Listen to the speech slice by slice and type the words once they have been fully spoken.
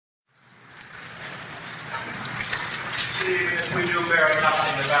Even if we do very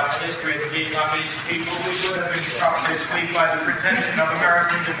nothing about the history of the Vietnamese people, we would have been struck this week by the pretension of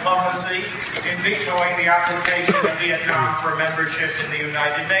American diplomacy in vetoing the application of Vietnam for membership in the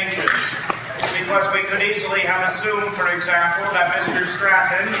United Nations. Because we could easily have assumed, for example, that Mr.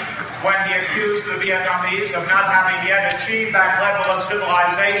 Stratton, when he accused the Vietnamese of not having yet achieved that level of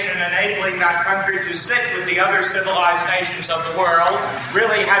civilization enabling that country to sit with the other civilized nations of the world,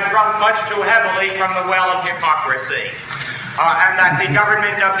 really had drunk much too heavily from the well of hypocrisy. And that the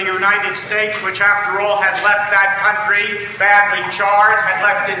government of the United States, which after all had left that country badly charred, had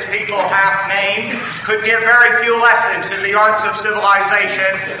left its people half-maimed, could give very few lessons in the arts of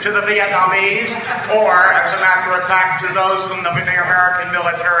civilization to the Vietnamese, or, as a matter of fact, to those whom the American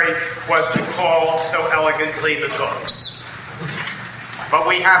military was to call so elegantly the gooks. But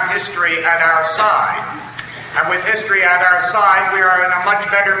we have history at our side. And with history at our side, we are in a much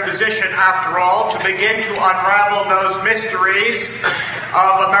better position, after all, to begin to unravel those mysteries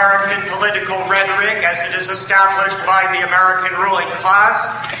of American political rhetoric as it is established by the American ruling class,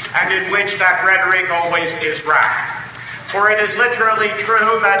 and in which that rhetoric always is wrapped. For it is literally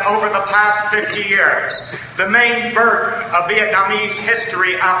true that over the past 50 years, the main burden of Vietnamese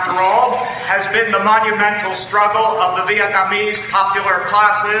history, after all, has been the monumental struggle of the Vietnamese popular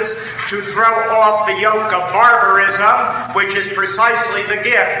classes to throw off the yoke of barbarism, which is precisely the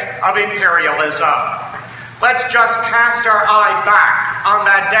gift of imperialism. Let's just cast our eye back on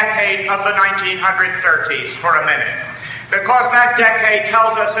that decade of the 1930s for a minute. Because that decade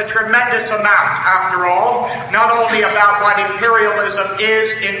tells us a tremendous amount, after all, not only about what imperialism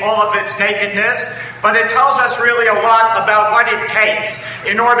is in all of its nakedness, but it tells us really a lot about what it takes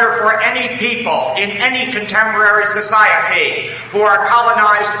in order for any people in any contemporary society who are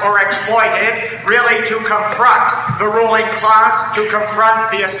colonized or exploited really to confront the ruling class, to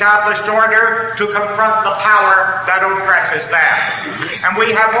confront the established order, to confront the power that oppresses them. And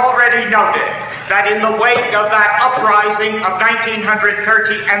we have already noted that in the wake of that uprising of 1930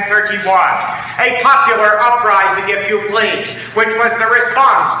 and 31, a popular uprising, if you please, which was the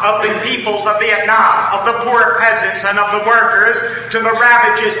response of the peoples of Vietnam, of the poor peasants and of the workers to the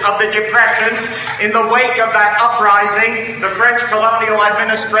ravages of the Depression, in the wake of that uprising, the French colonial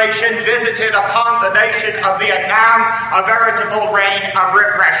administration visited upon the nation of Vietnam a veritable reign of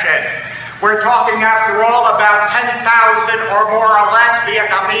repression. We're talking, after all, about 10,000 or more or less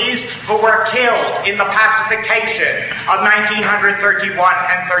Vietnamese who were killed in the pacification of 1931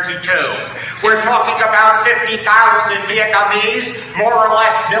 and 32. We're talking about 50,000 Vietnamese, more or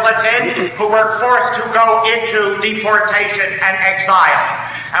less militant, who were forced to go into deportation and exile.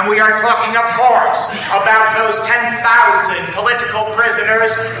 And we are talking, of course, about those 10,000 political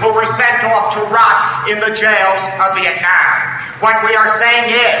prisoners who were sent off to rot in the jails of Vietnam. What we are saying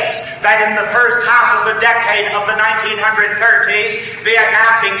is that in the first half of the decade of the 1930s,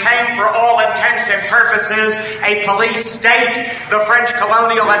 Vietnam became, for all intents and purposes, a police state, the French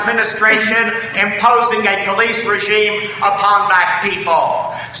colonial administration imposing a police regime upon that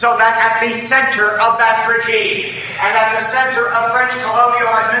people. So that at the center of that regime, and at the center of French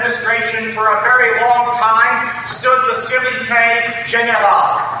colonial administration for a very long time, stood the Sûreté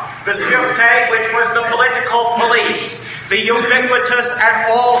Générale. The Sûreté, which was the political police, the ubiquitous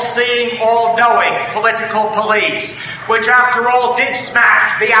and all-seeing, all-knowing political police, which after all did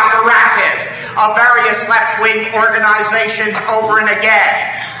smash the apparatus of various left-wing organizations over and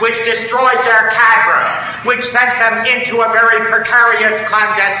again, which destroyed their cadre, which sent them into a very precarious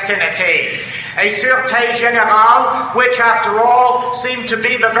clandestinity. A Sûreté Générale, which after all seemed to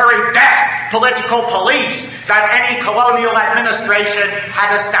be the very best political police that any colonial administration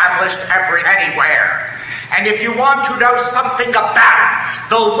had established anywhere. And if you want to know something about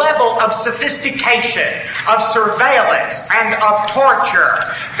the level of sophistication, of surveillance, and of torture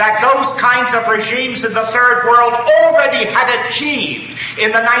that those kinds of regimes in the Third World already had achieved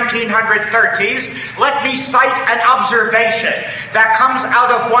in the 1930s, let me cite an observation that comes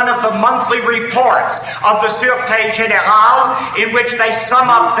out of one of the monthly reports of the Sûreté Générale, in which they sum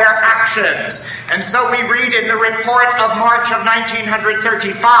up their actions. And so we read in the report of March of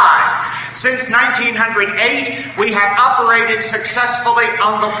 1935, since 1908, we have operated successfully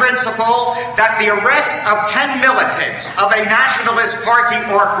on the principle that the arrest of 10 militants of a nationalist party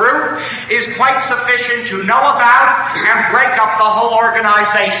or group is quite sufficient to know about and break up the whole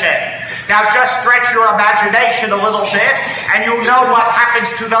organization. Now just stretch your imagination a little bit and you'll know what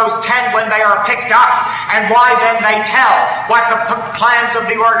happens to those 10 when they are picked up, and why then they tell what the plans of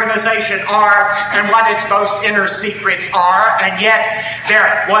the organization are and what its most inner secrets are. And yet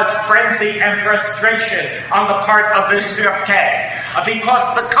there was frenzy and frustration on the part of this Sûreté, because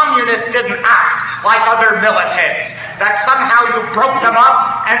the communists didn't act like other militants, that somehow you broke them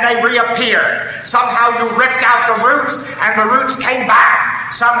up and they reappeared. Somehow you ripped out the roots and the roots came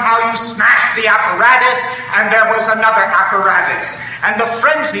back. Somehow you smashed the apparatus and there was another apparatus. And the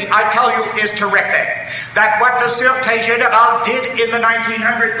frenzy, I tell you, is terrific. That what the Sûreté Générale did in the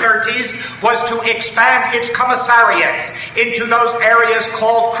 1930s was to expand its commissariats into those areas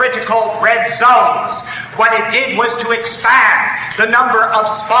called critical red zones. What it did was to expand the number of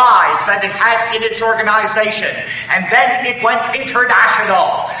spies that it had in its organization. And then it went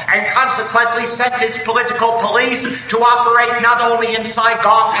international and consequently sent its political police to operate not only in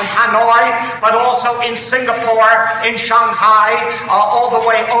Saigon and Hanoi, but also in Singapore, in Shanghai, all the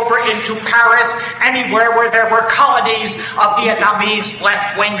way over into Paris, anywhere where there were colonies of Vietnamese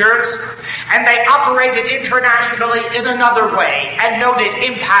left-wingers. And they operated internationally in another way, and noted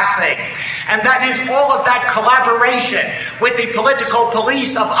in passing. And that is all of that collaboration with the political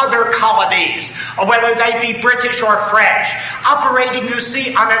police of other colonies, whether they be British or French, operating, you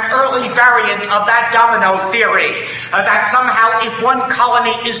see, on an early variant of that domino theory, that somehow if one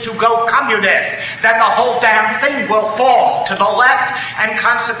colony is to go communist, then the whole damn thing will fall to the left, and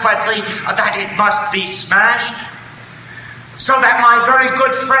consequently that it must be smashed. So that my very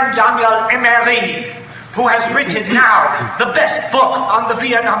good friend Daniel Emery, who has written now the best book on the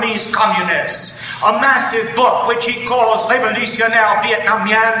Vietnamese communists, a massive book which he calls Révolutionnaires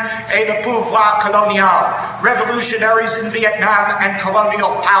Vietnamiens et le pouvoir colonial, Revolutionaries in Vietnam and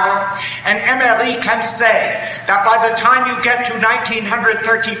Colonial Power. And Emery can say that by the time you get to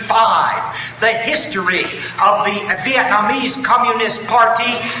 1935, the history of the Vietnamese Communist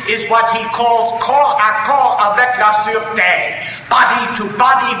Party is what he calls corps à corps avec la Sûreté. Body to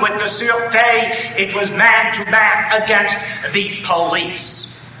body with the Sûreté, it was man to man against the police.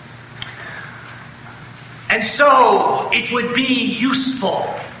 And so it would be useful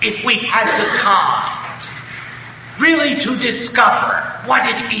if we had the time really to discover what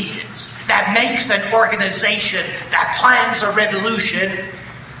it is that makes an organization that plans a revolution,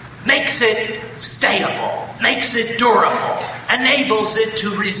 makes it stable, makes it durable, enables it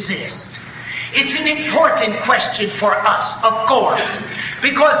to resist. It's an important question for us, of course,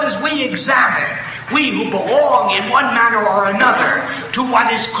 because as we examine, we who belong in one manner or another to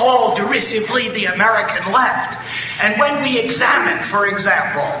what is called derisively the American left, and when we examine, for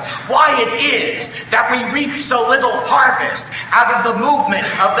example, why it is that we reap so little harvest out of the movement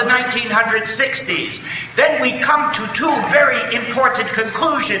of the 1960s, then we come to two very important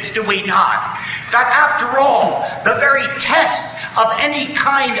conclusions, do we not? That after all, the very test of any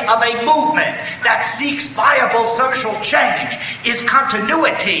kind of a movement that seeks viable social change is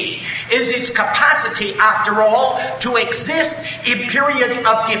continuity, is its capacity, after all, to exist in periods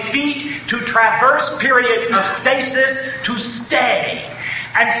of defeat, to traverse periods of stasis, to stay.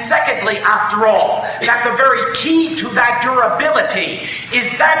 And secondly, after all, that the very key to that durability is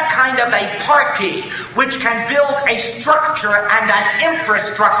that kind of a party which can build a structure and an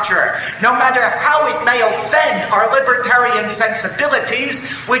infrastructure, no matter how it may offend our libertarian sensibilities,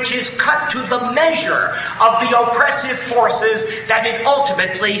 which is cut to the measure of the oppressive forces that it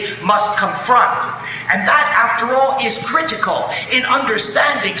ultimately must confront. And that, after all, is critical in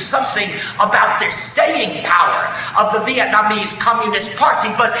understanding something about the staying power of the Vietnamese Communist Party.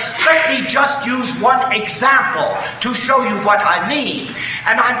 But let me just use one example to show you what I mean.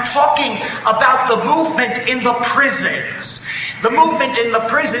 And I'm talking about the movement in the prisons. The movement in the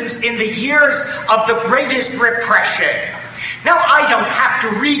prisons in the years of the greatest repression. Now, I don't have to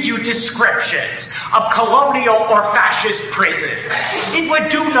read you descriptions of colonial or fascist prisons. It would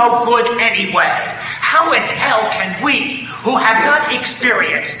do no good anyway. How in hell can we, who have not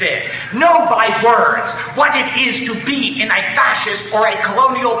experienced it, know by words what it is to be in a fascist or a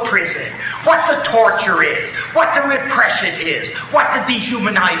colonial prison, what the torture is, what the repression is, what the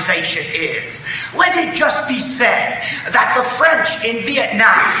dehumanization is? Let it just be said that the French in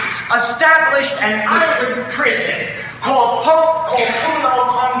Vietnam established an island prison called Pulo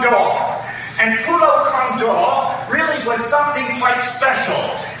Condor. And Pulo Condor really was something quite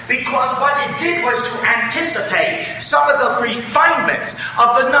special, because what it did was to anticipate some of the refinements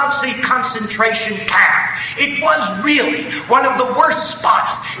of the Nazi concentration camp. It was really one of the worst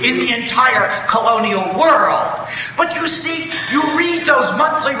spots in the entire colonial world. But you see, you read those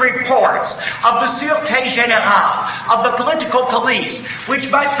monthly reports of the Sûreté Générale, of the political police, which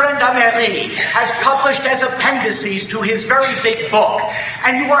my friend Améry has published as appendices to his very big book,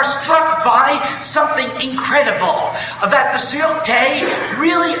 and you are struck by something incredible, that the Sûreté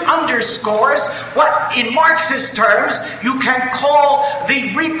really underscores what, in Marxist terms, you can call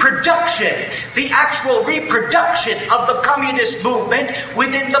the reproduction, the actual reproduction of the communist movement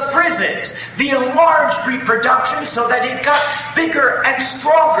within in the prisons, the enlarged reproduction so that it got bigger and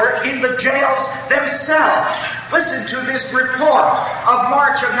stronger in the jails themselves. Listen to this report of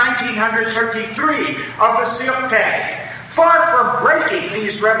March of 1933 of the Sûreté. Far from breaking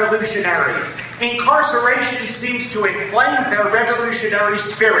these revolutionaries, incarceration seems to inflame their revolutionary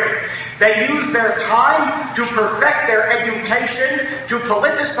spirit. They use their time to perfect their education, to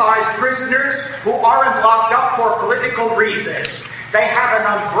politicize prisoners who aren't locked up for political reasons. They have an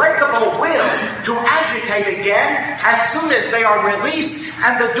unbreakable will to agitate again as soon as they are released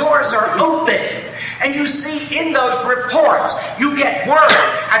and the doors are open. And you see in those reports, you get word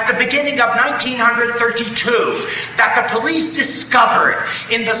at the beginning of 1932 that the police discovered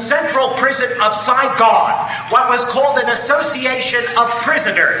in the central prison of Saigon what was called an association of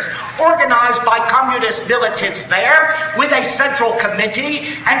prisoners, organized by communist militants there with a central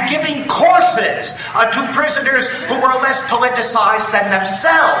committee and giving courses to prisoners who were less politicized than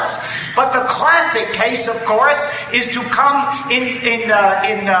themselves. But the classic case, of course, is to come in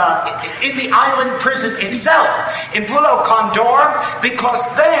the island prison itself, in Pulo Condor, because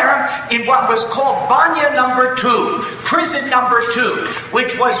there, in what was called Banya number 2, prison number 2,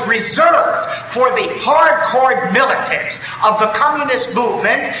 which was reserved for the hardcore militants of the communist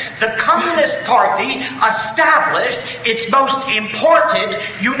movement, the Communist Party established its most important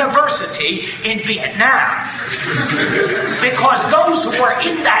university in Vietnam. Because those who were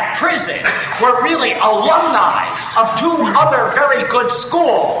in that prison were really alumni of two other very good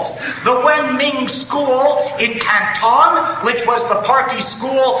schools. The Wen Ming School in Canton, which was the party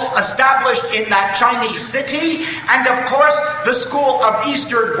school established in that Chinese city, and of course the School of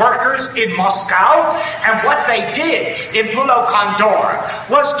Eastern Workers in Moscow. And what they did in Pulo Condor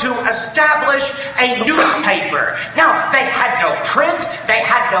was to establish a newspaper. Now, they had no print, they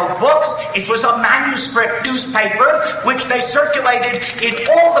had no books. It was a manuscript newspaper which they circulated in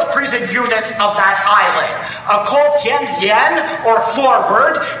all the prison units of that island, called Tian Yan, or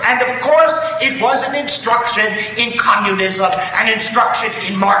Forward, and of course it was an instruction in communism, an instruction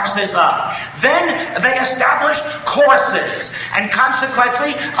in Marxism. Then they established courses, and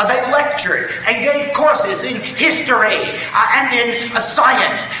consequently they lectured and gave courses in history and in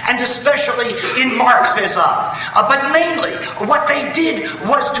science, and especially in Marxism. But mainly what they did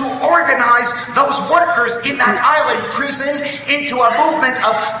was to organize those workers in that island prison into a movement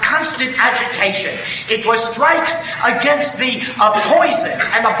of constant agitation. It was strikes against the poison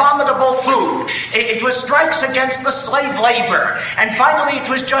and abominable food. It was strikes against the slave labor. And finally, it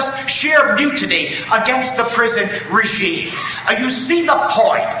was just sheer mutiny against the prison regime. You see the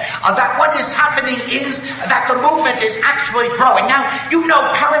point that what is happening is that the movement is actually growing. Now, you know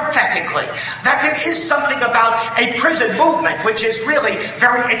parenthetically that there is something about a prison movement which is really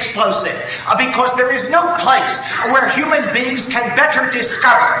very explosive, because there is no place where human beings can better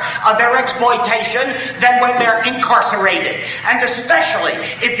discover their exploitation than when they're incarcerated, and especially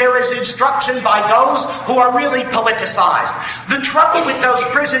if there is instruction by those who are really politicized. The trouble with those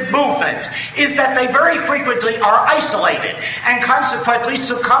prison movements is that they very frequently are isolated and consequently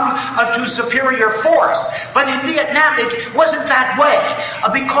succumb to superior force. But in Vietnam it wasn't that way,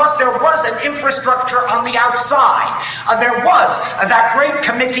 because there was an infrastructure on the outside. There was that great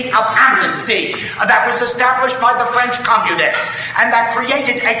committee of amnesty that was established by the French communists, and that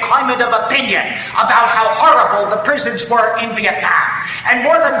created a climate of opinion about how horrible the prisons were in Vietnam. And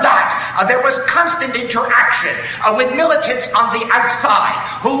more than that, there was constant interaction with militants on the outside,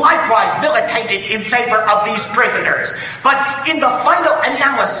 who likewise militated in favor of these prisoners. But in the final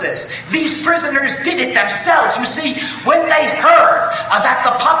analysis, these prisoners did it themselves. You see, when they heard that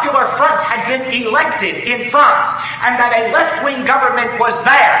the Popular Front had been elected in France, and that a left-wing government was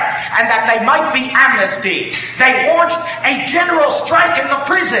there, and that they might be amnestied, they launched a general strike in the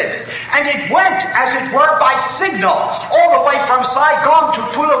prisons. And it went, as it were, by signal, all the way from Saigon to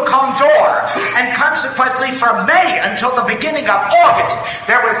Pulo Condor. And consequently, from May until the beginning of August,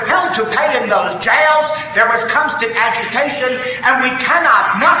 there was hell to pay in those jails, there was constant agitation, and we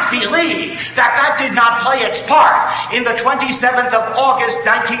cannot not believe that that did not play its part in the 27th of August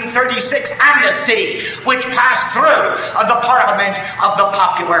 1936 amnesty, which passed through the Parliament of the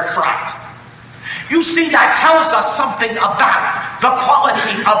Popular Front. You see, that tells us something about the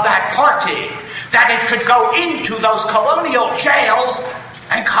quality of that party, that it could go into those colonial jails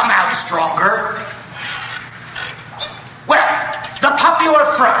and come out stronger. Well, the Popular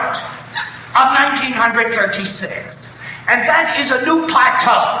Front of 1936, and that is a new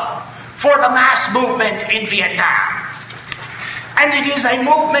plateau for the mass movement in Vietnam. And it is a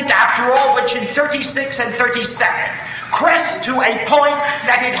movement, after all, which in 36 and 37 crest to a point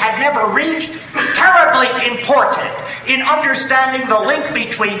that it had never reached, terribly important in understanding the link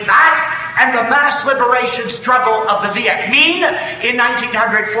between that and the mass liberation struggle of the Viet Minh in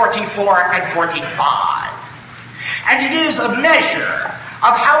 1944 and 45. And it is a measure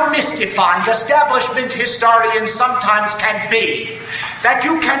of how mystifying establishment historians sometimes can be that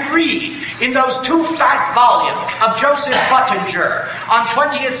you can read in those two fat volumes of Joseph Buttinger on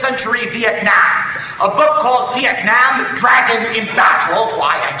 20th century Vietnam, a book called Vietnam, Dragon Embattled,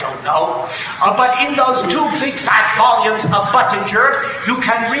 why I don't know, but in those two big fat volumes of Buttinger, you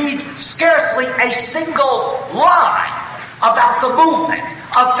can read scarcely a single line about the movement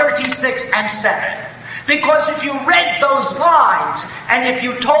of 36 and 7. Because if you read those lines, and if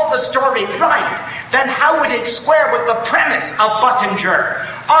you told the story right, then how would it square with the premise of Buttinger,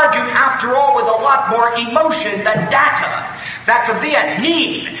 argued after all with a lot more emotion than data, that the Viet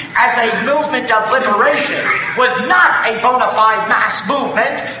Minh, as a movement of liberation, was not a bona fide mass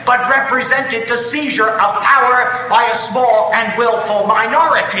movement, but represented the seizure of power by a small and willful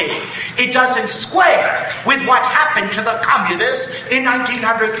minority. It doesn't square with what happened to the communists in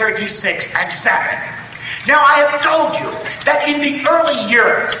 1936 and 7. Now, I have told you that in the early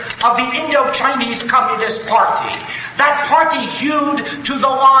years of the Indo-Chinese Communist Party, that party hewed to the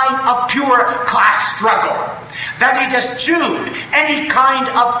line of pure class struggle, that it eschewed any kind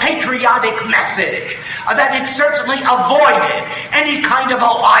of patriotic message, that it certainly avoided any kind of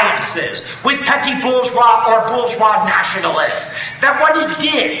alliances with petty bourgeois or bourgeois nationalists, that what it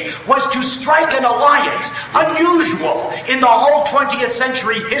did was to strike an alliance unusual in the whole 20th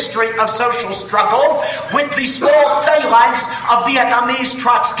century history of social struggle with the small phalanx of Vietnamese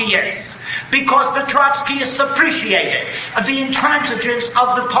Trotskyists, because the Trotskyists appreciated the intransigence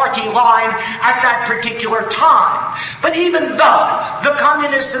of the party line at that particular time. But even though the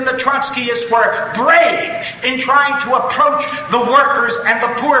communists and the Trotskyists were brave in trying to approach the workers and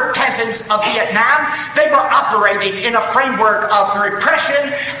the poor peasants of Vietnam, they were operating in a framework of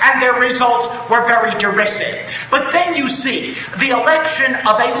repression, and their results were very derisive. But then you see, the election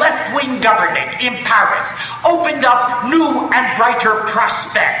of a left-wing government in Paris opened up new and brighter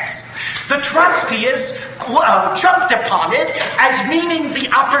prospects. The Trotskyists jumped upon it as meaning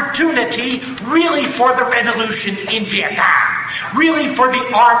the opportunity really for the revolution in Vietnam, really for the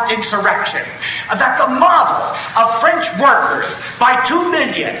armed insurrection, that the model of French workers by 2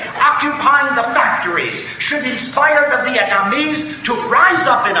 million occupying the factories should inspire the Vietnamese to rise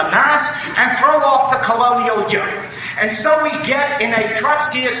up in a mass and throw off the colonial yoke. And so we get in a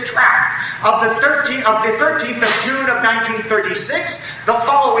Trotskyist tract of the 13th of June of 1936 the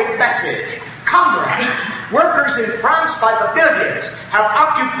following message: "Comrades, workers in France by the millions have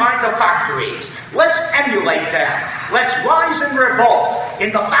occupied the factories. Let's emulate them. Let's rise and revolt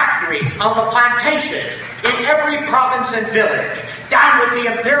in the factories, on the plantations, in every province and village. Down with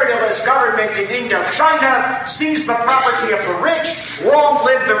the imperialist government in Indochina, seize the property of the rich, long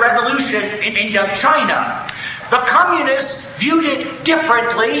live the revolution in Indochina." The communists viewed it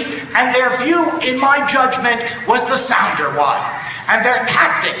differently, and their view, in my judgment, was the sounder one. And their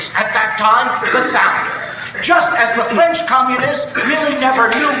tactics at that time, the sounder. Just as the French communists really never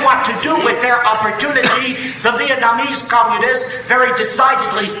knew what to do with their opportunity, the Vietnamese communists very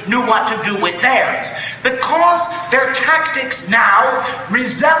decidedly knew what to do with theirs. Because their tactics now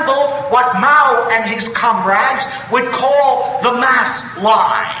resembled what Mao and his comrades would call the mass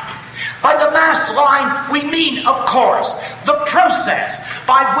line. By the mass line, we mean, of course, the process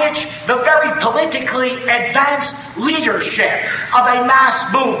by which the very politically advanced leadership of a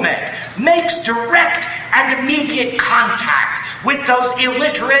mass movement makes direct and immediate contact with those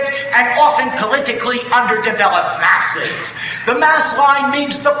illiterate and often politically underdeveloped masses. The mass line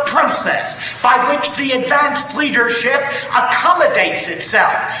means the process by which the advanced leadership accommodates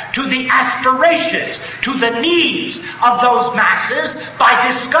itself to the aspirations, to the needs of those masses by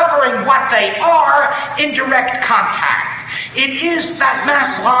discovering what they are in direct contact. It is that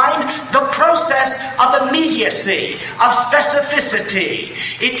mass line, the process of immediacy, of specificity.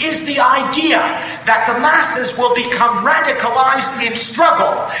 It is the idea that the masses will become radicalized in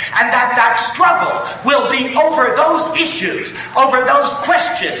struggle, and that struggle will be over those issues, over those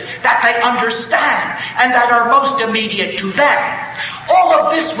questions that they understand and that are most immediate to them. All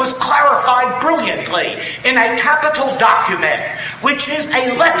of this was clarified brilliantly in a capital document, which is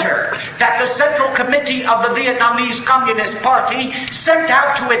a letter that the Central Committee of the Vietnamese Communist Party sent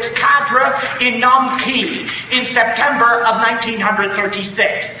out to its cadre in Nam Quy in September of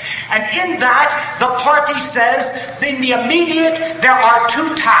 1936. And in that, the party says, in the immediate, there are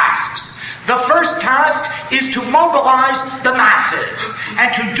two tasks. The first task is to mobilize the masses,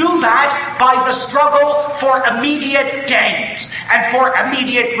 and to do that by the struggle for immediate gains and for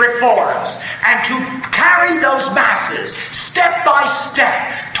immediate reforms, and to carry those masses step by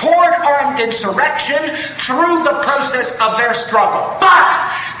step toward armed insurrection through the process of their struggle. But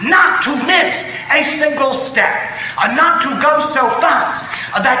not to miss a single step, not to go so fast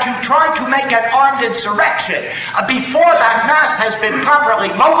that you try to make an armed insurrection before that mass has been properly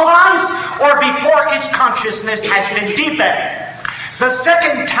mobilized or before its consciousness has been deepened. The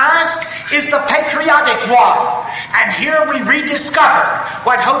second task is the patriotic one. And here we rediscover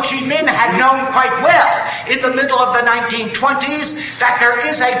what Ho Chi Minh had known quite well in the middle of the 1920s, that there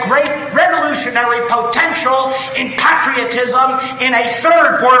is a great revolutionary potential in patriotism in a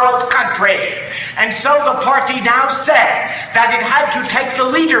third world country. And so the party now said that it had to take the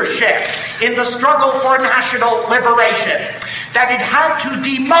leadership in the struggle for national liberation, that it had to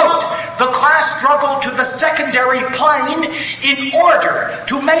demote the class struggle to the secondary plane in order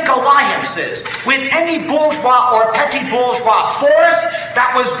to make alliances with any bourgeois or petty bourgeois force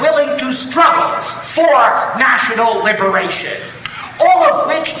that was willing to struggle for national liberation. All of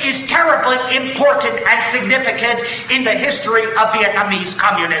which is terribly important and significant in the history of Vietnamese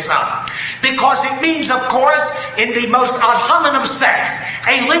communism. Because it means, of course, in the most ad hominem sense,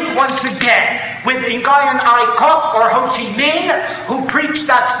 a link once again with Nguyen Ai Quoc or Ho Chi Minh, who preached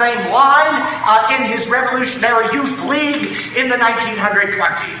that same line in his Revolutionary Youth League in the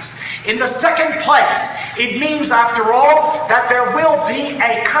 1920s. In the second place, it means, after all, that there will be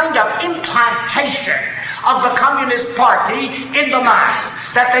a kind of implantation of the Communist Party in the mass,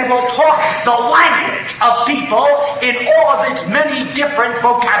 that they will talk the language of people in all of its many different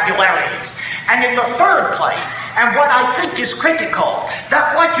vocabularies. And in the third place, and what I think is critical,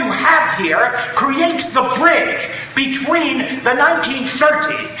 that what you have here creates the bridge between the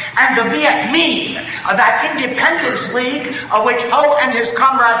 1930s and the Viet Minh, that independence league which Ho and his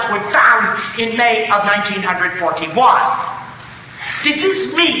comrades would found in May of 1941. Did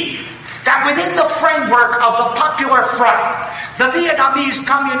this mean that within the framework of the Popular Front, the Vietnamese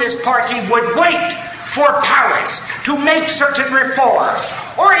Communist Party would wait for Paris to make certain reforms,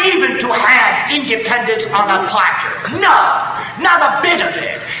 or even to hand independence on a platter? No, not a bit of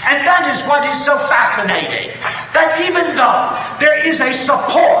it. And that is what is so fascinating, that even though there is a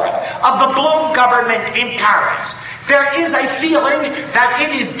support of the Blum government in Paris, there is a feeling that it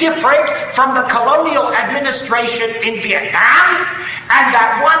is different from the colonial administration in Vietnam, and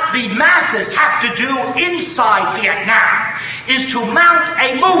that what the masses have to do inside Vietnam is to mount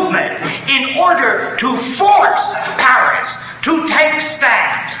a movement in order to force Paris to take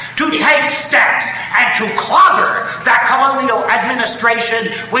steps, and to clobber that colonial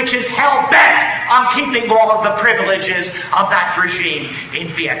administration which is hell-bent on keeping all of the privileges of that regime in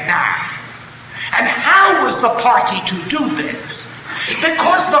Vietnam. And how was the party to do this?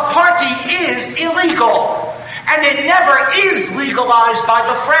 Because the party is illegal, and it never is legalized by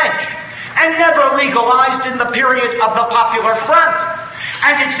the French, and never legalized in the period of the Popular Front,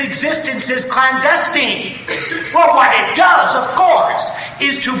 and its existence is clandestine. Well, what it does, of course,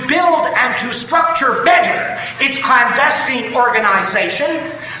 is to build and to structure better its clandestine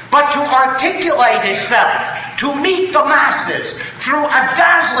organization, but to articulate itself, to meet the masses through a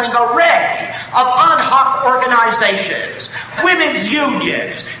dazzling array of ad hoc organizations, women's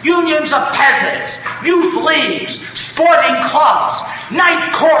unions, unions of peasants, youth leagues, sporting clubs,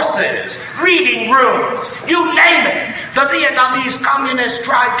 night courses, reading rooms, you name it. The Vietnamese communists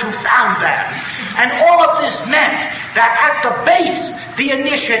tried to found them. And all of this meant that at the base, the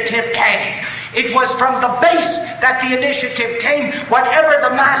initiative came. It was from the base that the initiative came. Whatever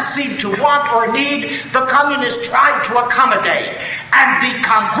the mass seemed to want or need, the communists tried to accommodate. And the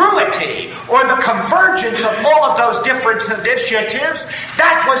congruity or the convergence of all of those different initiatives,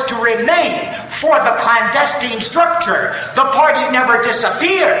 that was to remain for the clandestine structure. The party never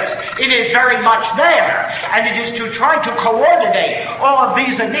disappears. It is very much there. And it is to try to coordinate all of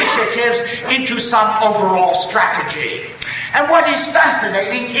these initiatives into some overall strategy. And what is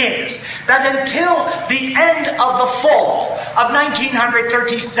fascinating is that until the end of the fall of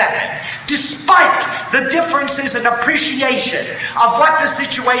 1937, despite the differences in appreciation of what the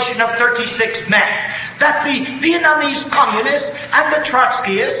situation of 36 meant, that the Vietnamese communists and the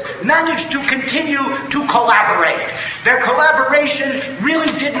Trotskyists managed to continue to collaborate. Their collaboration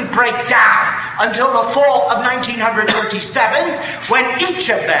really didn't break down until the fall of 1937, when each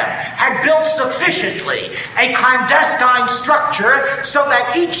of them had built sufficiently a clandestine structure so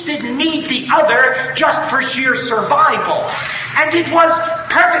that each didn't need the other just for sheer survival. And it was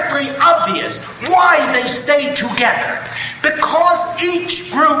perfectly obvious why they stayed together. Because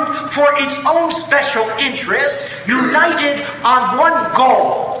each group for its own special interest, united on one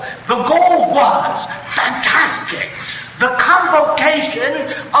goal. The goal was fantastic: the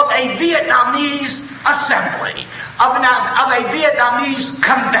convocation of a Vietnamese assembly, of a Vietnamese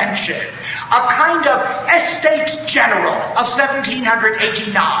convention, a kind of Estates General of 1789,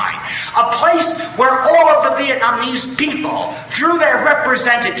 a place where all of the Vietnamese people, through their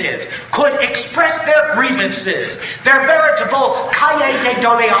representatives, could express their grievances, their veritable cahier de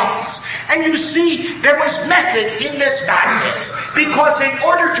doléances. And you see, there was method in this madness, because in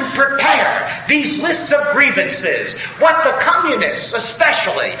order to prepare these lists of grievances, what the communists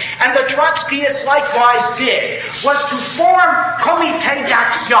especially, and the Trotskyists likewise did, was to form comités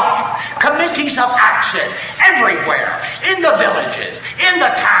d'action, committees of action, everywhere, in the villages, in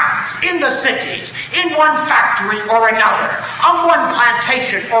the towns, in the cities, in one factory or another, on one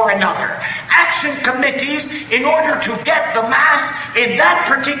plantation or another. Action committees in order to get the mass in that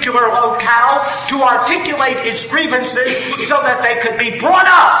particular locale to articulate its grievances so that they could be brought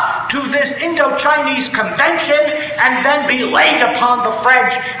up to this Indo-Chinese convention and then be laid upon the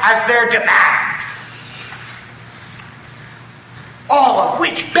French as their demand. All of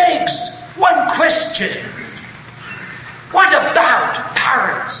which begs one question: what about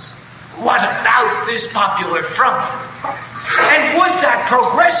Paris? What about this Popular Front? And would that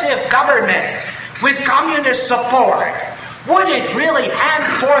progressive government with communist support, would it really hand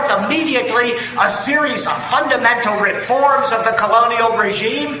forth immediately a series of fundamental reforms of the colonial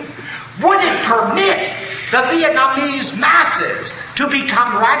regime? Would it permit the Vietnamese masses to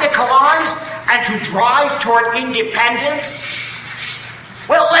become radicalized and to drive toward independence?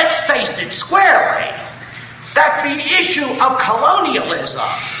 Well, let's face it squarely, that the issue of colonialism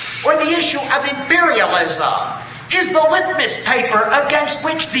or the issue of imperialism is the litmus paper against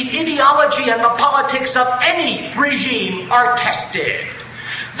which the ideology and the politics of any regime are tested.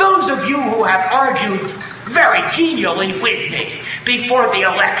 Those of you who have argued very genially with me before the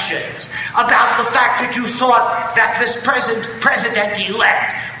elections about the fact that you thought that this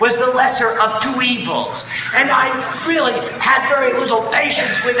president-elect was the lesser of two evils, and I really had very little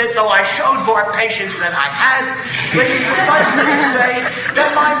patience with it, though I showed more patience than I had. But it suffices to say that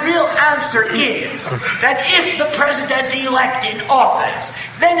my real answer is that if the president-elect in office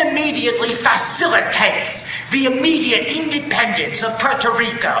then immediately facilitates the immediate independence of Puerto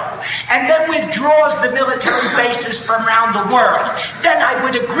Rico and then withdraws the military bases from around the world, then I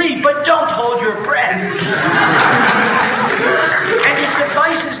would agree, but don't hold your breath. And it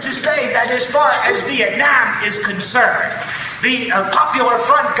suffices to say that as far as Vietnam is concerned, the Popular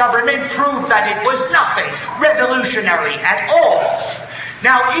Front government proved that it was nothing revolutionary at all.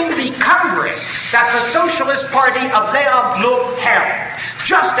 Now, in the Congress that the Socialist Party of Léon Blum held,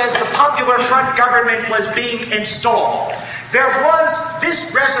 just as the Popular Front government was being installed, there was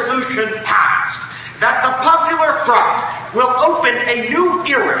this resolution passed that the Popular Front will open a new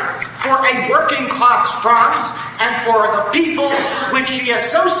era for a working-class France and for the peoples which she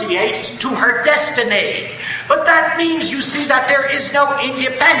associates to her destiny. But that means, you see, that there is no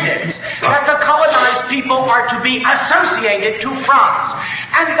independence, that the colonized people are to be associated to France,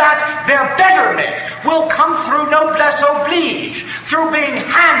 and that their betterment will come through noblesse oblige, through being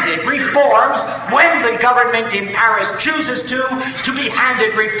handed reforms when the government in Paris chooses to be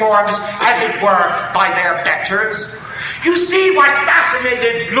handed reforms, as it were, by their betters. You see, what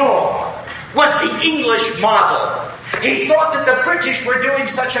fascinated Blum was the English model. He thought that the British were doing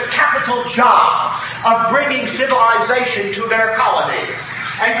such a capital job of bringing civilization to their colonies.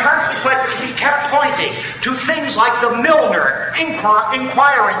 And consequently, he kept pointing to things like the Milner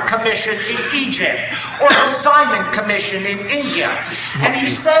Inquiring Commission in Egypt or the Simon Commission in India. And he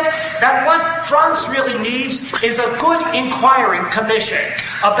said that what France really needs is a good inquiring commission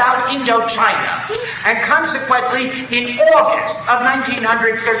about Indochina. And consequently, in August of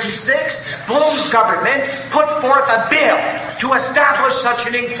 1936, Blum's government put forth a bill to establish such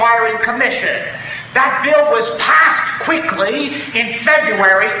an inquiring commission. That bill was passed quickly in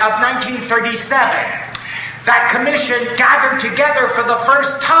February of 1937. That commission gathered together for the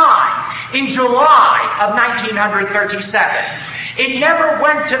first time in July of 1937. It never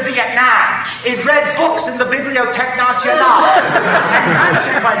went to Vietnam. It read books in the Bibliothèque Nationale. And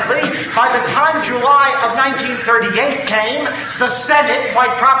consequently, by the time July of 1938 came, the Senate,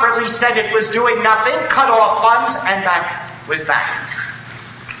 quite properly said it was doing nothing, cut off funds, and that was that.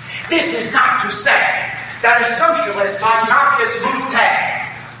 This is not to say that a socialist like Marcus Moutet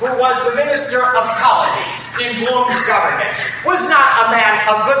who was the Minister of Colonies in Bloom's government, was not a man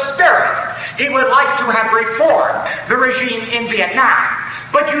of good spirit. He would like to have reformed the regime in Vietnam.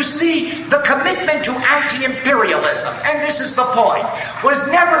 But you see, the commitment to anti-imperialism, and this is the point, was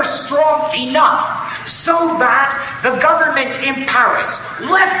never strong enough so that the government in Paris,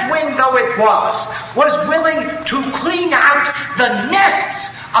 left-wing though it was willing to clean out the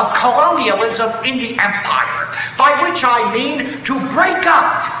nests of colonialism in the empire, by which I mean to break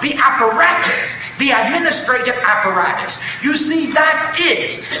up the apparatus, the administrative apparatus. You see, that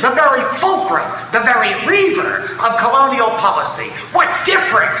is the very fulcrum, the very lever of colonial policy. What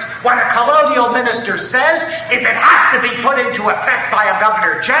difference when a colonial minister says, if it has to be put into effect by a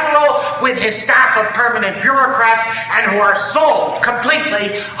governor general with his staff of permanent bureaucrats and who are sold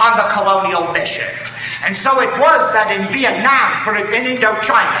completely on the colonial mission. And so it was that in Vietnam, in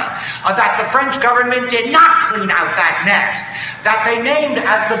Indochina, that the French government did not clean out that nest, that they named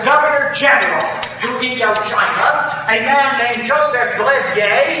as the Governor General to Indochina a man named Joseph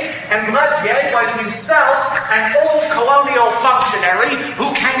Blevier, and Blevier was himself an old colonial functionary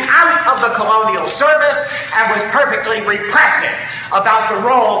who came out of the colonial service and was perfectly repressive about the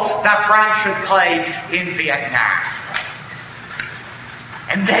role that France should play in Vietnam.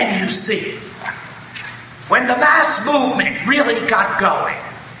 And then you see, when the mass movement really got going,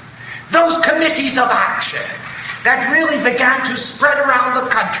 those committees of action that really began to spread around the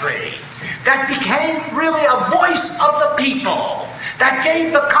country, that became really a voice of the people, that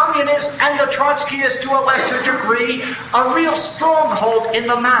gave the communists and the Trotskyists to a lesser degree a real stronghold in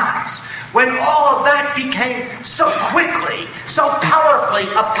the mass. When all of that became so quickly, so powerfully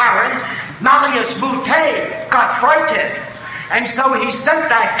apparent, Marius Moutet got frightened. And so he sent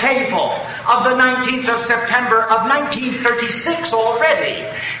that cable of the 19th of September of 1936 already.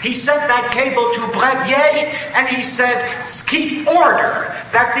 He sent that cable to Blevier, and he said, keep order,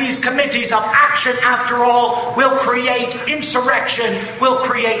 that these committees of action, after all, will create insurrection, will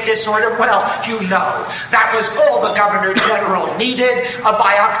create disorder. Well, you know, that was all the Governor General needed.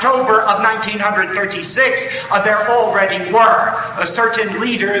 By October of 1936, there already were certain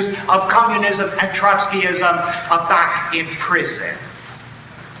leaders of communism and Trotskyism back in prison.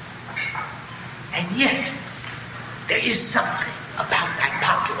 And yet, there is something about that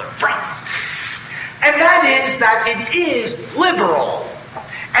Popular Front. And that is that it is liberal.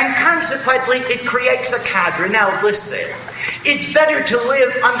 And consequently, it creates a cadre. Now listen, it's better to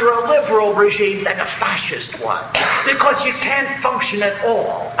live under a liberal regime than a fascist one, because you can't function at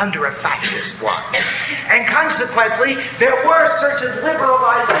all under a fascist one. And consequently, there were certain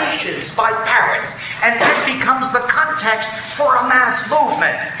liberalizations by Paris, and that becomes the context for a mass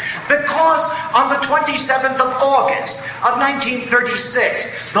movement. Because on the 27th of August of 1936,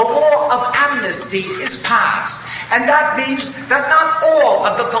 the law of amnesty is passed. And that means that not all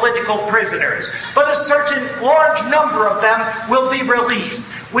of the political prisoners, but a certain large number of them will be released.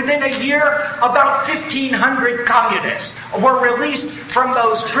 Within a year, about 1,500 communists were released from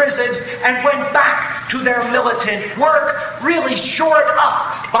those prisons and went back to their militant work, really shored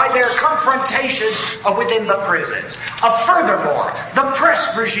up by their confrontations within the prisons. Furthermore, the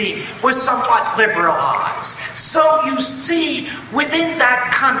press regime was somewhat liberalized. So you see, within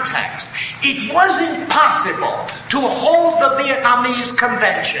that context, it wasn't possible to hold the Vietnamese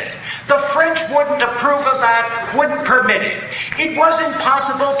Convention. The French wouldn't approve of that, wouldn't permit it. It wasn't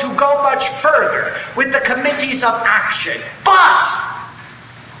possible to go much further with the committees of action. But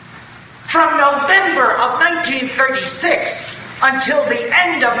from November of 1936 until the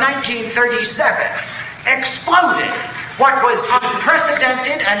end of 1937, exploded what was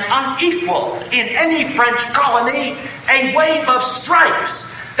unprecedented and unequaled in any French colony, a wave of strikes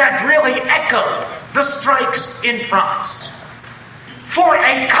that really echoed the strikes in France. For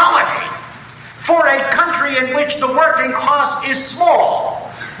a colony, for a country in which the working class is small,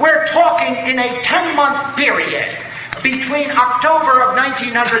 we're talking in a 10-month period between October of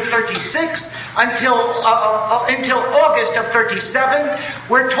 1936 until August of 37,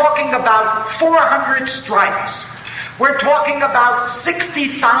 we're talking about 400 strikes. We're talking about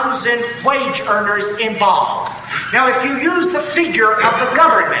 60,000 wage earners involved. Now, if you use the figure of the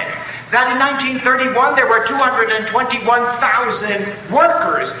government, that in 1931 there were 221,000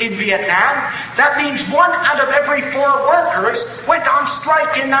 workers in Vietnam, that means 1 out of every 4 workers went on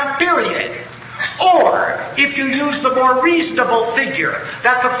strike in that period. Or, if you use the more reasonable figure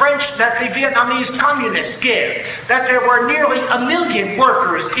that the Vietnamese communists give, that there were nearly 1 million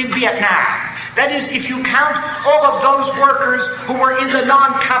workers in Vietnam, That is, if you count all of those workers who were in the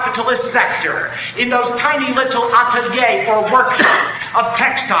non-capitalist sector, in those tiny little ateliers or workshops of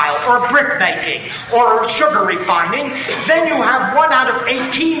textile or brickmaking or sugar refining, then you have 1 out of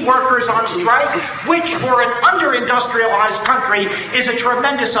 18 workers on strike, which for an under-industrialized country is a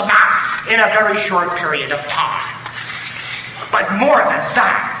tremendous amount in a very short period of time. But more than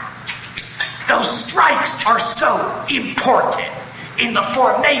that, those strikes are so important in the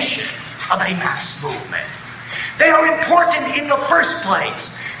formation of a mass movement. They are important in the first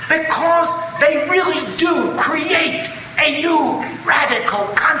place because they really do create a new radical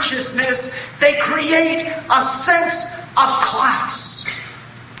consciousness. They create a sense of class.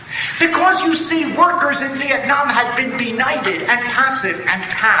 Because you see, workers in Vietnam had been benighted and passive and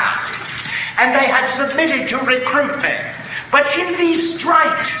tabbed, and they had submitted to recruitment. But in these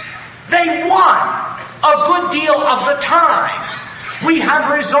strikes, they won a good deal of the time. We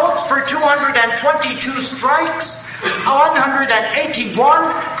have results for 222 strikes,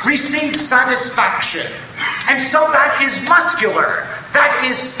 181 received satisfaction. And so that is muscular, that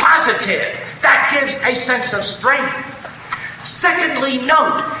is positive, that gives a sense of strength. Secondly,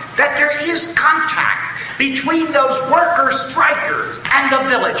 note that there is contact between those worker strikers and the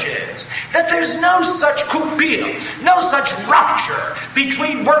villages, that there's no such coupure, no such rupture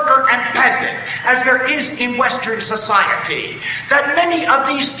between worker and peasant as there is in Western society, that many of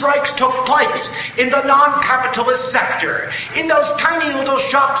these strikes took place in the non-capitalist sector, in those tiny little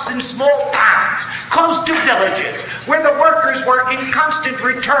shops in small towns, close to villages, where the workers were in constant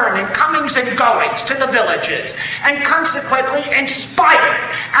return and comings and goings to the villages, and consequently inspired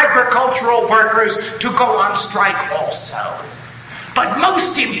agricultural workers to go on strike also. But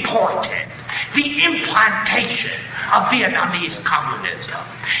most important, the implantation of Vietnamese communism.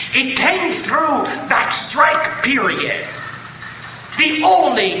 It came through that strike period, the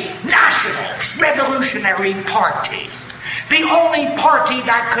only national revolutionary party, the only party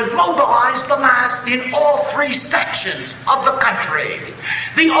that could mobilize the mass in all 3 sections of the country,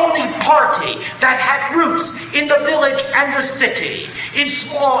 the only party that had roots in the village and the city, in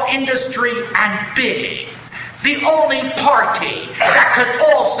small industry and big, the only party that could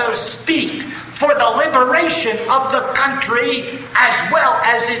also speak for the liberation of the country as well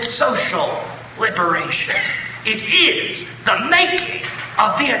as its social liberation. It is the making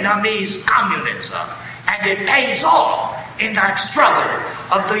of Vietnamese communism, and it pays off in that struggle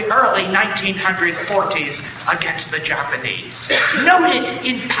of the early 1940s against the Japanese. Noted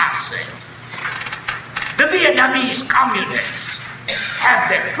in passing, the Vietnamese communists have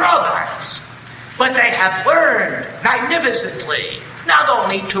their drawbacks, but they have learned magnificently not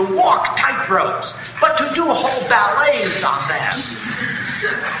only to walk tightropes, but to do whole ballets on them.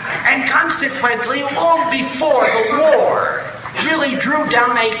 And consequently, long before the war really drew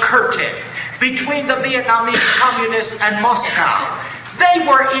down a curtain between the Vietnamese communists and Moscow, they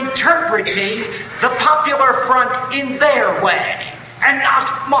were interpreting the Popular Front in their way, and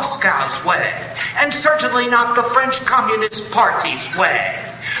not Moscow's way, and certainly not the French Communist Party's way.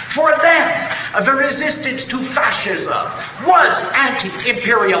 For them, the resistance to fascism was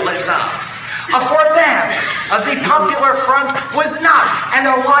anti-imperialism. For them, the Popular Front was not an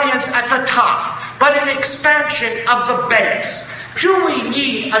alliance at the top, but an expansion of the base. Do we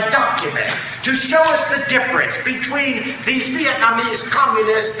need a document to show us the difference between these Vietnamese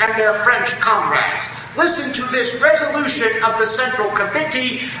communists and their French comrades? Listen to this resolution of the Central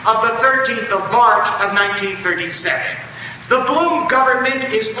Committee of the 13th of March of 1937. The Blum government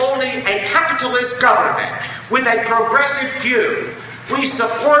is only a capitalist government with a progressive view. We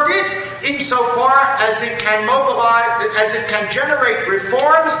support it insofar as it can mobilize, as it can generate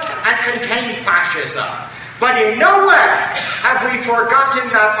reforms and contain fascism. But in no way have we forgotten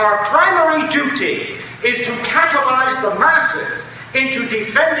that our primary duty is to catalyze the masses into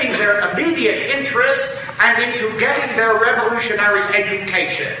defending their immediate interests and into getting their revolutionary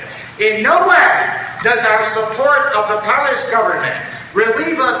education. In no way does our support of the Paris government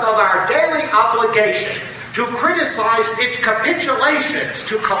relieve us of our daily obligation to criticize its capitulations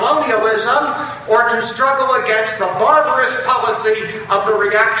to colonialism or to struggle against the barbarous policy of the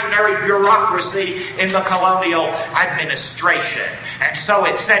reactionary bureaucracy in the colonial administration. And so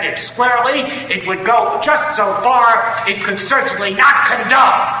it said it squarely. It would go just so far. It could certainly not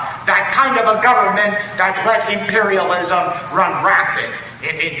condone that kind of a government that let imperialism run rampant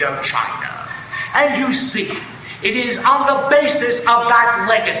in Indochina. And you see, It is on the basis of that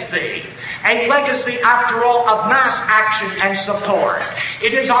legacy, a legacy, after all, of mass action and support.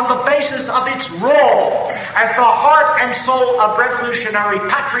 It is on the basis of its role as the heart and soul of revolutionary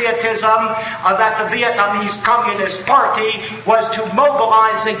patriotism that the Vietnamese Communist Party was to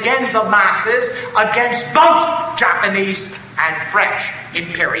mobilize again the masses against both Japanese and French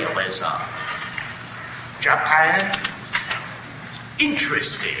imperialism. Japan,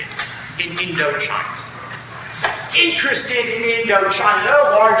 interested in Indochina. Interested in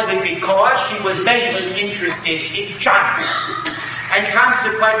Indochina largely because she was mainly interested in China. And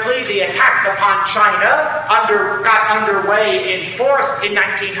consequently, the attack upon China got underway in force in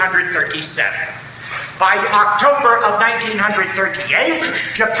 1937. By October of 1938,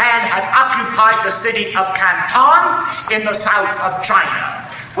 Japan had occupied the city of Canton in the south of China,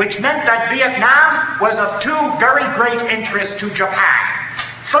 which meant that Vietnam was of two very great interests to Japan.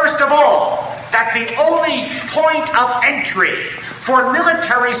 First of all, that the only point of entry for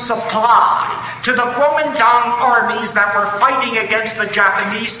military supply to the Kuomintang armies that were fighting against the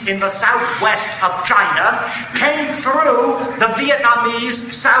Japanese in the southwest of China came through the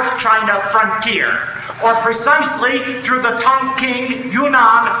Vietnamese South China frontier, or precisely through the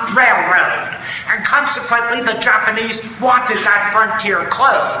Tonkin-Yunnan Railroad. And consequently, the Japanese wanted that frontier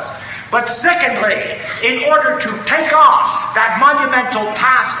closed. But secondly, in order to take on that monumental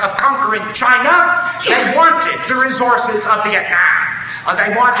task of conquering China, they wanted the resources of Vietnam.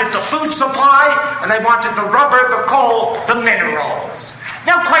 They wanted the food supply, and they wanted the rubber, the coal, the minerals.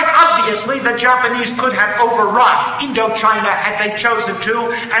 Now, quite obviously, the Japanese could have overrun Indochina had they chosen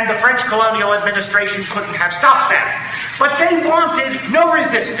to, and the French colonial administration couldn't have stopped them. But they wanted no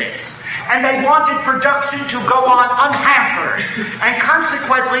resistance. And they wanted production to go on unhampered. And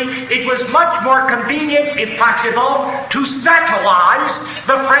consequently, it was much more convenient, if possible, to satellize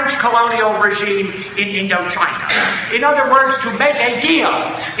the French colonial regime in Indochina. In other words, to make a deal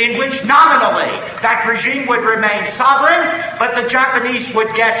in which nominally that regime would remain sovereign, but the Japanese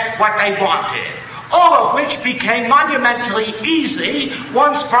would get what they wanted. All of which became monumentally easy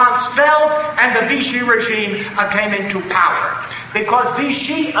once France fell and the Vichy regime came into power. Because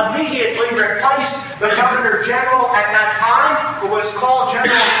Vichy immediately replaced the Governor General at that time, who was called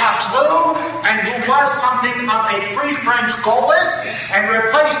General Patlou, and who was something of a free French Gaullist, and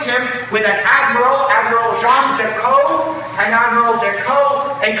replaced him with an Admiral, Admiral Jean Decaux, and Admiral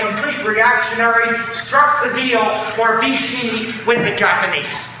Decaux, a complete reactionary, struck the deal for Vichy with the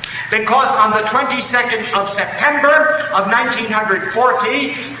Japanese. Because on the 22nd of September of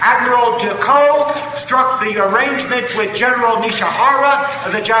 1940, Admiral Decaux struck the arrangement with General Nishihara,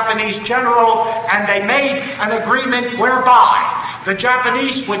 the Japanese general, and they made an agreement whereby the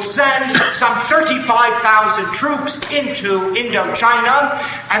Japanese would send some 35,000 troops into Indochina,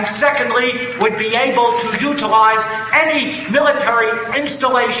 and secondly, would be able to utilize any military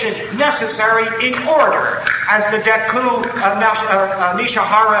installation necessary in order, as the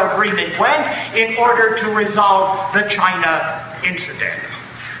Decaux-Nishihara agreement went, in order to resolve the China incident.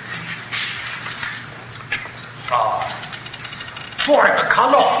 For the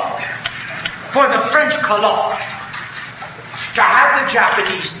colon, for the French colon, to have the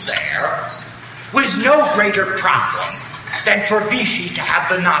Japanese there was no greater problem than for Vichy to have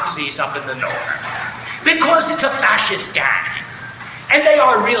the Nazis up in the north. Because it's a fascist gang. And they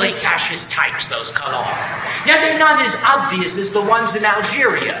are really fascist types, those colons. Now, they're not as obvious as the ones in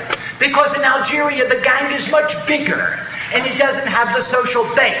Algeria. Because in Algeria, the gang is much bigger. And it doesn't have the social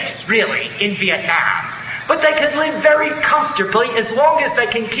base, really, in Vietnam. But they can live very comfortably as long as they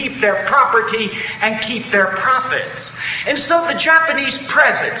can keep their property and keep their profits. And so the Japanese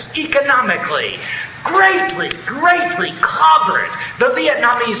presence, economically, greatly clobbered the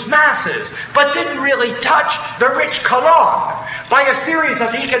Vietnamese masses, but didn't really touch the rich colon. By a series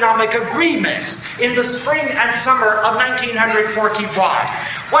of economic agreements in the spring and summer of 1941,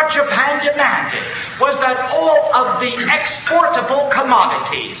 what Japan demanded was that all of the exportable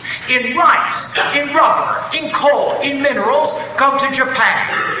commodities in rice, in rubber, in coal, in minerals go to Japan.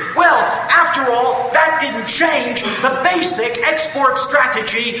 Well, after all, that didn't change the basic export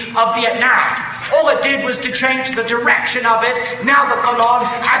strategy of Vietnam. All it did was to change the direction of it. Now the colon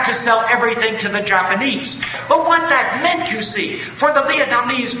had to sell everything to the Japanese. But what that meant, you see, for the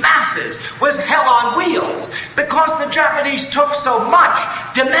Vietnamese masses was hell on wheels, because the Japanese took so much,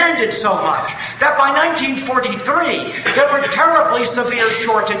 demanded so much, that by 1943 there were terribly severe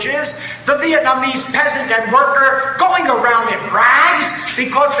shortages, the Vietnamese peasant and worker going around in rags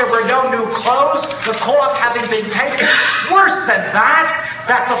because there were no new cloths, the cloth having been taken. Worse than that,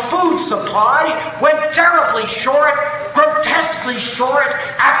 that the food supply went terribly short, grotesquely short,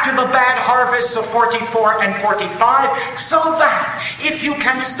 after the bad harvests of 44 and 45, so that if you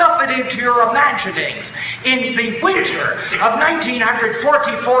can stuff it into your imaginings, in the winter of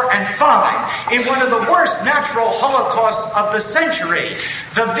 1944 and 5, in one of the worst natural holocausts of the century,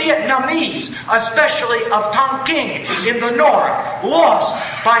 the Vietnamese, especially of Tonkin in the north, lost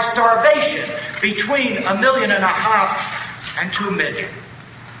by starvation between 1.5 million and 2 million.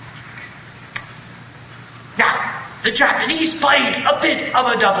 Now, the Japanese played a bit of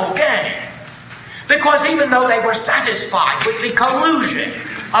a double game, because even though they were satisfied with the collusion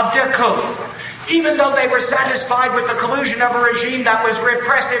of Decoud, even though they were satisfied with the collusion of a regime that was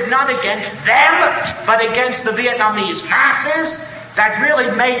repressive not against them, but against the Vietnamese masses, that really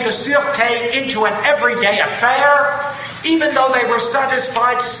made the Sûreté into an everyday affair, even though they were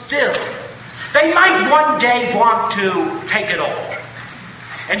satisfied still, they might one day want to take it all.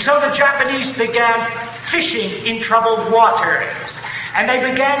 And so the Japanese began fishing in troubled waters, and they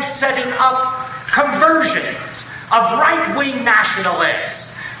began setting up conversions of right-wing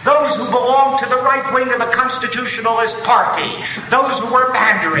nationalists, those who belonged to the right wing of the Constitutionalist Party, those who were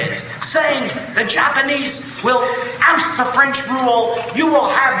mandarins, saying the Japanese will oust the French rule, you will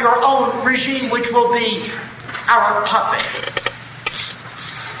have your own regime which will be our puppet.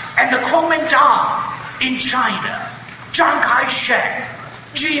 And the Kuomintang in China, Chiang Kai-shek,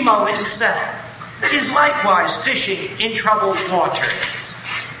 Jimo himself, is likewise fishing in troubled waters,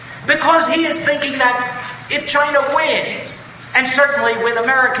 because he is thinking that if China wins, and certainly with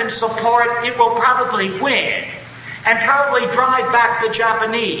American support it will probably win, and probably drive back the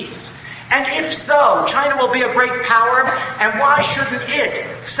Japanese. And if so, China will be a great power, and why shouldn't it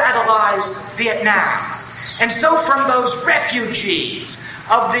satellize Vietnam? And so from those refugees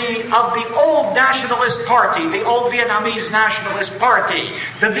of the old nationalist party, the old Vietnamese nationalist party,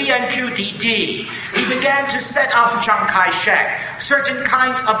 the VNQDD, he began to set up Chiang Kai-shek, certain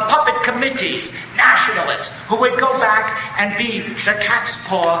kinds of puppet committees, nationalists, who would go back and be the cat's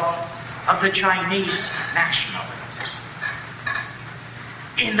paw of the Chinese nationalists.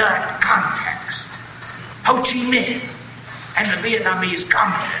 In that context, Ho Chi Minh and the Vietnamese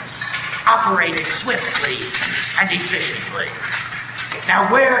communists operated swiftly and efficiently.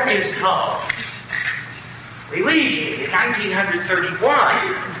 Now, where is Ho? We leave in 1931.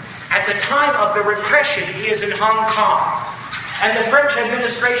 At the time of the repression, he is in Hong Kong. And the French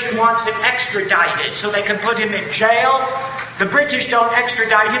administration wants him extradited so they can put him in jail. The British don't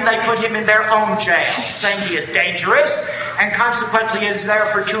extradite him, they put him in their own jail, saying he is dangerous, and consequently is there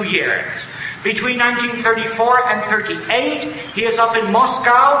for 2 years. Between 1934 and 38, he is up in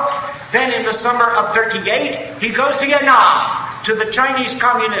Moscow. Then in the summer of 38, he goes to Yan'an, to the Chinese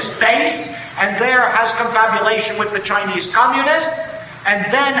Communist base, and there has confabulation with the Chinese Communists. And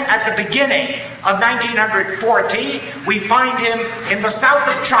then at the beginning of 1940, we find him in the south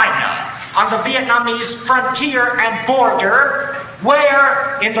of China, on the Vietnamese frontier and border,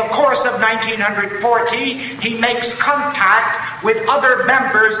 where in the course of 1940, he makes contact with other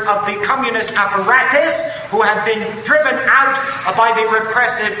members of the communist apparatus who had been driven out by the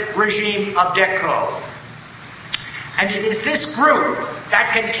repressive regime of Decoud. And it is this group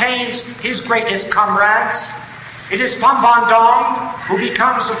that contains his greatest comrades. It is Pham Van Dong, who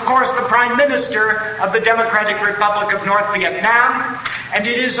becomes, of course, the Prime Minister of the Democratic Republic of North Vietnam. And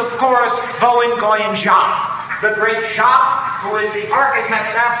it is, of course, Vo Nguyen Giap, the great Giap, who is the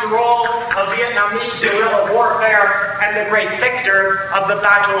architect, after all, of Vietnamese guerrilla warfare and the great victor of the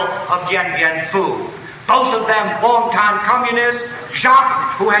Battle of Dien Bien Phu. Both of them longtime communists.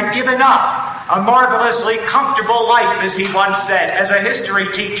 Giap, who had given up a marvelously comfortable life, as he once said, as a history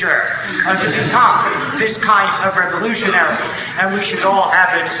teacher, to become this kind of revolutionary. And we should all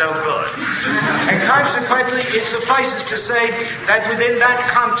have it so good. And consequently, it suffices to say that within that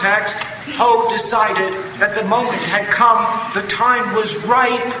context, Ho decided that the moment had come, the time was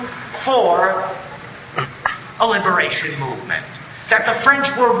ripe for a liberation movement. That the French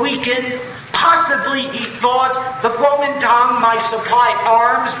were weakened. Possibly, he thought, the Kuomintang might supply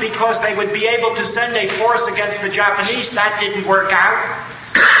arms because they would be able to send a force against the Japanese. That didn't work out.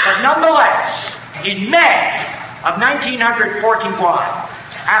 But nonetheless, in May of 1941,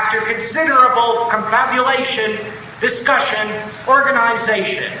 after considerable confabulation, discussion,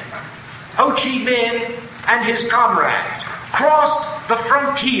 organization, Ho Chi Minh and his comrades crossed the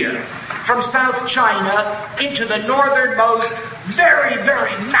frontier from South China into the northernmost, very,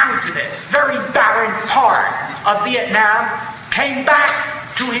 very mountainous, very barren part of Vietnam, came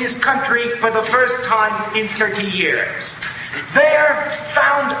back to his country for the first time in 30 years. There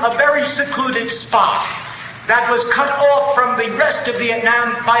found a very secluded spot that was cut off from the rest of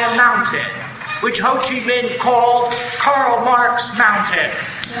Vietnam by a mountain, which Ho Chi Minh called Karl Marx Mountain.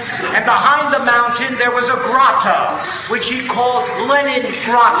 And behind the mountain there was a grotto, which he called Lenin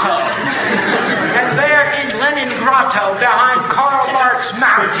Grotto. And there in Lenin Grotto, behind Karl Marx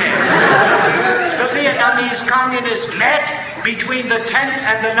Mountain, the Vietnamese communists met between the 10th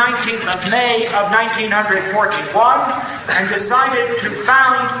and the 19th of May of 1941 and decided to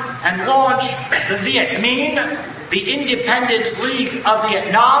found and launch the Viet Minh, the Independence League of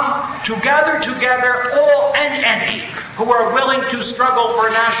Vietnam, to gather together all and any who are willing to struggle for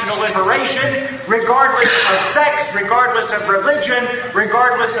national liberation, regardless of sex, regardless of religion,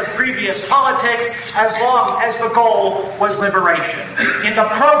 regardless of previous politics, as long as the goal was liberation. In the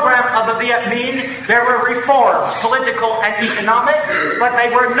program of the Viet Minh, there were reforms, political and economic, but they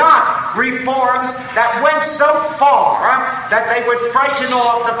were not reforms that went so far that they would frighten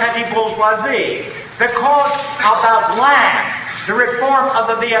off the petty bourgeoisie. Because about land, the reform of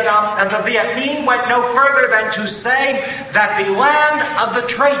the Viet Minh went no further than to say that the land of the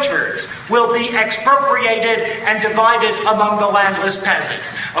traitors will be expropriated and divided among the landless peasants,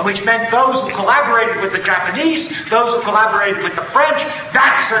 which meant those who collaborated with the Japanese, those who collaborated with the French.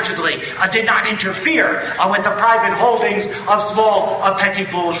 That certainly did not interfere with the private holdings of small petty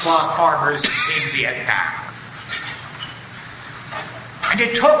bourgeois farmers in Vietnam. And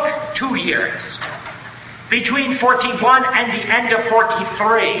it took 2 years, between 41 and the end of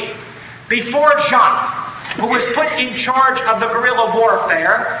 43, before Jacques, who was put in charge of the guerrilla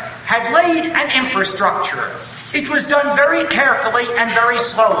warfare, had laid an infrastructure. It was done very carefully and very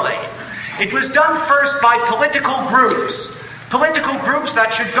slowly. It was done first by political groups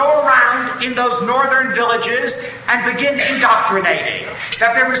that should go around in those northern villages and begin indoctrinating,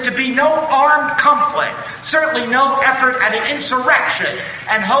 that there was to be no armed conflict, certainly no effort at an insurrection,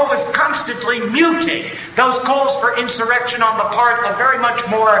 and Ho was constantly muting those calls for insurrection on the part of very much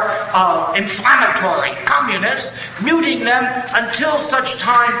more inflammatory communists, muting them until such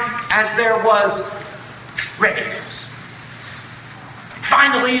time as there was readiness.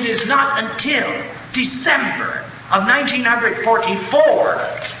 Finally, it is not until December of 1944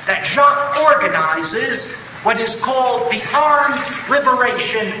 that Jacques organizes what is called the Armed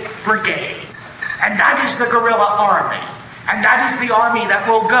Liberation Brigade. And that is the guerrilla army. And that is the army that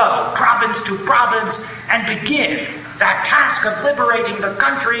will go province to province and begin that task of liberating the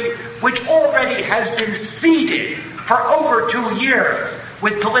country, which already has been seeded for over 2 years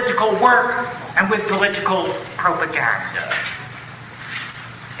with political work and with political propaganda.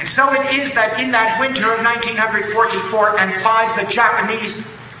 And so it is that in that winter of 1944 and 5, the Japanese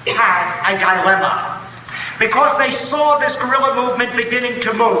had a dilemma. Because they saw this guerrilla movement beginning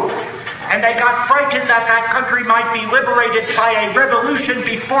to move, and they got frightened that that country might be liberated by a revolution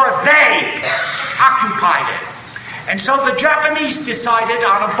before they occupied it. And so the Japanese decided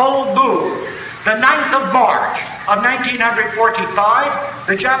on a bold move. The 9th of March of 1945,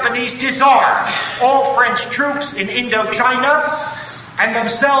 the Japanese disarmed all French troops in Indochina and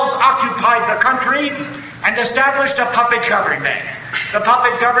themselves occupied the country and established a puppet government. The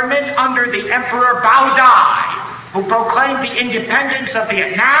puppet government under the Emperor Bao Dai, who proclaimed the independence of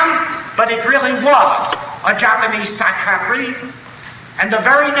Vietnam, but it really was a Japanese satrapy. And the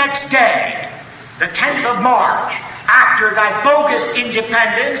very next day, the 10th of March, after that bogus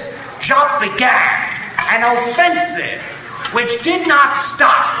independence, Jacques began an offensive which did not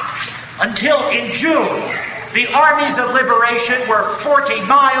stop until in June. The armies of liberation were 40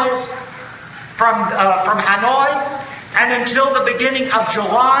 miles from Hanoi, and until the beginning of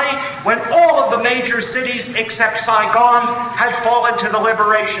July, when all of the major cities except Saigon had fallen to the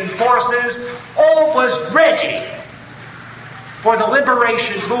liberation forces, all was ready for the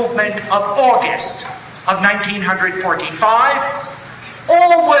liberation movement of August of 1945.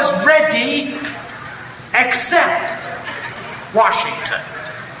 All was ready except Washington.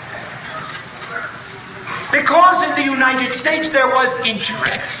 Because in the United States there was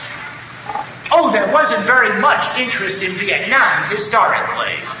interest. Oh, there wasn't very much interest in Vietnam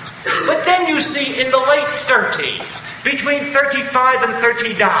historically. But then you see in the late 30s, between 35 and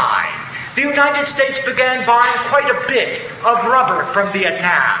 39, the United States began buying quite a bit of rubber from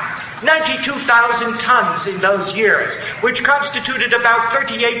Vietnam. 92,000 tons in those years, which constituted about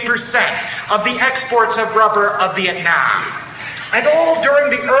 38% of the exports of rubber of Vietnam. And all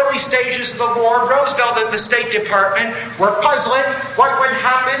during the early stages of the war, Roosevelt and the State Department were puzzling what would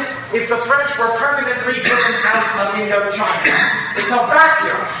happen if the French were permanently driven out of Indochina. It's a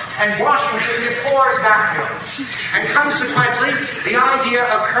vacuum, and Washington deplores vacuums. And consequently, the idea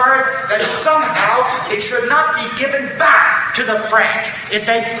occurred that somehow it should not be given back to the French. If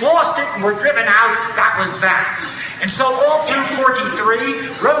they lost it and were driven out, that was that. And so all through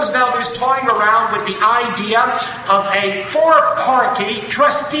 43, Roosevelt is toying around with the idea of a four-party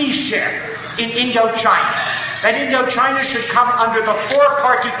trusteeship in Indochina. That Indochina should come under the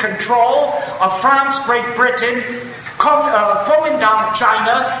four-party control of France, Great Britain, Kuomintang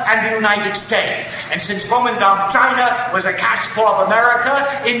China, and the United States. And since Kuomintang China was a catspaw of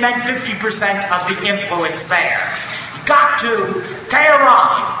America, it meant 50% of the influence there. Got to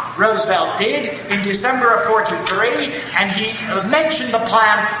Tehran, Roosevelt did, in December of 43, and he mentioned the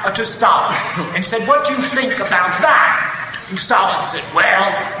plan to Stalin and said, "What do you think about that?" And Stalin said,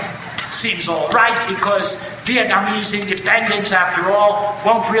 "Well, seems all right, because Vietnamese independence, after all,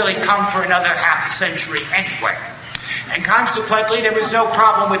 won't really come for another half a century anyway." And consequently, there was no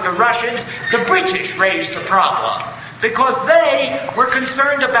problem with the Russians. The British raised the problem, because they were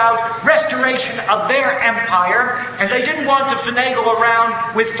concerned about restoration of their empire, and they didn't want to finagle around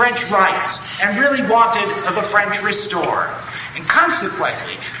with French rights, and really wanted the French restored. And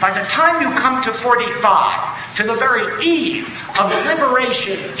consequently, by the time you come to 45, to the very eve of the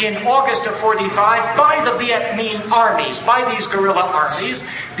liberation in August of 45 by the Vietnamese armies, by these guerrilla armies,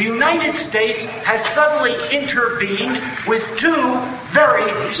 the United States has suddenly intervened with two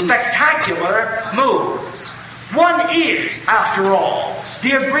very spectacular moves. One is, after all,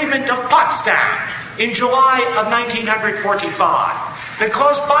 the Agreement of Potsdam in July of 1945,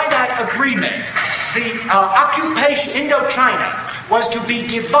 because by that agreement, the occupation, Indochina, was to be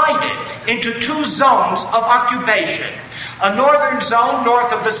divided into two zones of occupation. A northern zone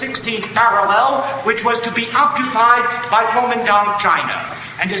north of the 16th parallel, which was to be occupied by Kuomintang China.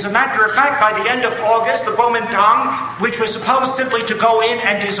 And as a matter of fact, by the end of August, the Kuomintang, which was supposed simply to go in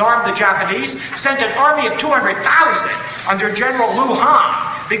and disarm the Japanese, sent an army of 200,000 under General Lu Han,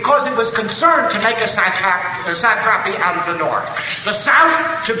 because it was concerned to make a satrapy out of the north. The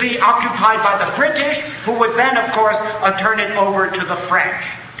south to be occupied by the British, who would then, of course, turn it over to the French.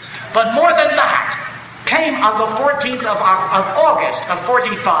 But more than that, came on the 14th of August of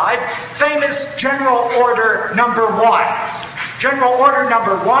 45, famous General Order Number 1. General Order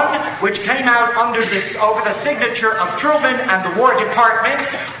Number 1, which came out over the signature of Truman and the War Department,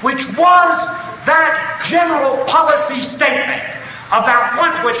 which was that general policy statement about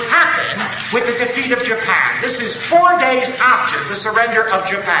what would happen with the defeat of Japan. This is 4 days after the surrender of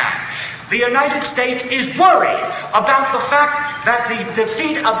Japan. The United States is worried about the fact that the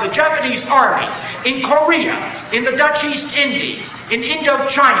defeat of the Japanese armies in Korea, in the Dutch East Indies, in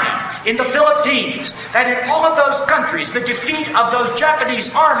Indochina, in the Philippines, that in all of those countries, the defeat of those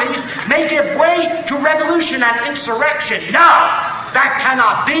Japanese armies may give way to revolution and insurrection. No, that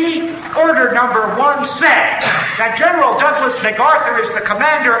cannot be. Order Number 1 said that General Douglas MacArthur is the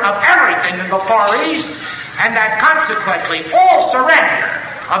commander of everything in the Far East, and that consequently all surrender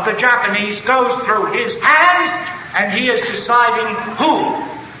of the Japanese goes through his hands, and he is deciding who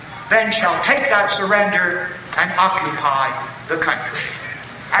then shall take that surrender and occupy the country.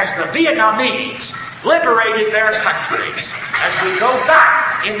 As the Vietnamese liberated their country, as we go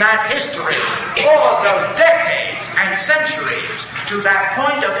back in that history, all of those decades and centuries to that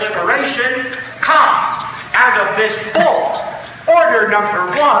point of liberation, comes out of this bolt, Order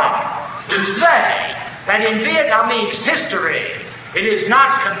Number 1, to say that in Vietnamese history, it is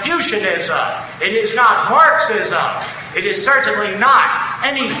not Confucianism, it is not Marxism, it is certainly not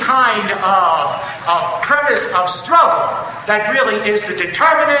any kind of premise of struggle that really is the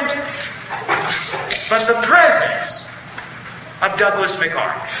determinant, but the presence of Douglas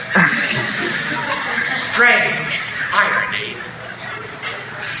MacArthur. Strange irony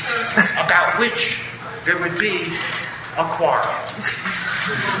about which there would be a quarrel.